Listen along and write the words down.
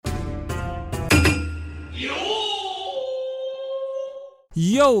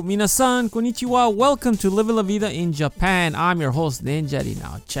Yo, minasan, konnichiwa. Welcome to Living La Vida in Japan. I'm your host, Ninjari.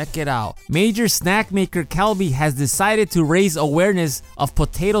 Now, check it out. Major snack maker Calbee has decided to raise awareness of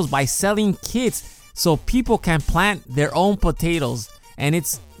potatoes by selling kits so people can plant their own potatoes. And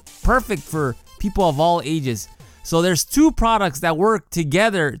it's perfect for people of all ages. So there's two products that work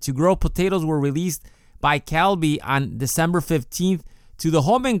together to grow potatoes were released by Calbee on December 15th to the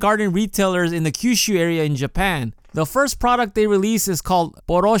home and garden retailers in the Kyushu area in Japan. The first product they release is called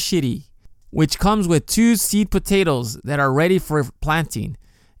Boroshiri, which comes with 2 seed potatoes that are ready for planting.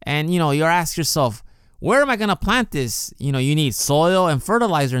 And you ask yourself, where am I going to plant this? You need soil and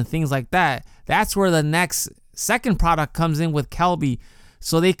fertilizer and things like that. That's where the second product comes in with Calbee.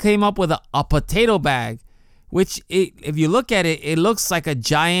 So they came up with a potato bag, which if you look at it, it looks like a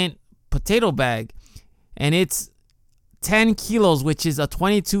giant potato bag. And it's 10 kilos, which is a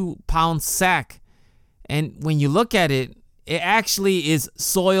 22-pound sack. And when you look at it, it actually is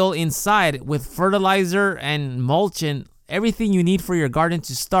soil inside with fertilizer and mulch and everything you need for your garden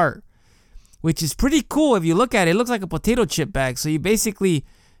to start, which is pretty cool. If you look at it, it looks like a potato chip bag. So you basically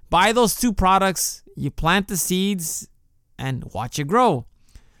buy those 2 products, you plant the seeds, and watch it grow.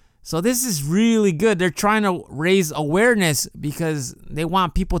 So this is really good. They're trying to raise awareness because they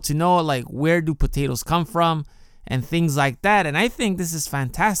want people to know, like, where do potatoes come from and things like that. And I think this is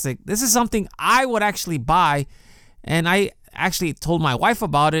fantastic. This is something I would actually buy. And I actually told my wife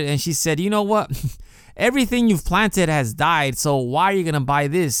about it, and she said, you know what? Everything you've planted has died, so why are you going to buy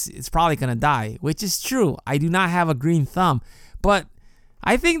this? It's probably going to die, which is true. I do not have a green thumb. But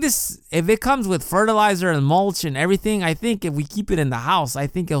I think this, if it comes with fertilizer and mulch and everything, I think if we keep it in the house, I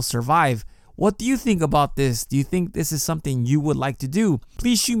think it'll survive. What do you think about this? Do you think this is something you would like to do?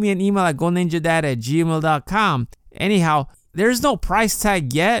 Please shoot me an email at goninjadad@gmail.com. Anyhow, there's no price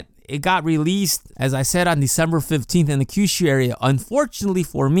tag yet. It got released, as I said, on December 15th in the Kyushu area. Unfortunately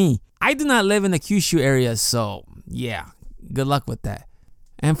for me, I do not live in the Kyushu area, so yeah, good luck with that.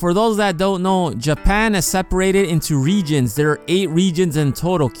 And for those that don't know, Japan is separated into regions. There are 8 regions in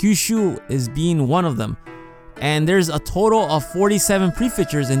total. Kyushu is being one of them. And there's a total of 47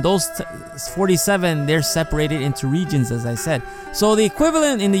 prefectures, and those 47, they're separated into regions, as I said. So the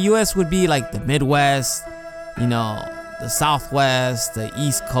equivalent in the US would be like the Midwest, the Southwest, the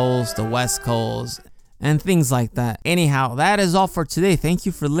East Coast, the West Coast, and things like that. Anyhow, that is all for today. Thank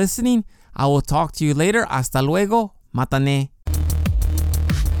you for listening. I will talk to you later. Hasta luego. Mata ne.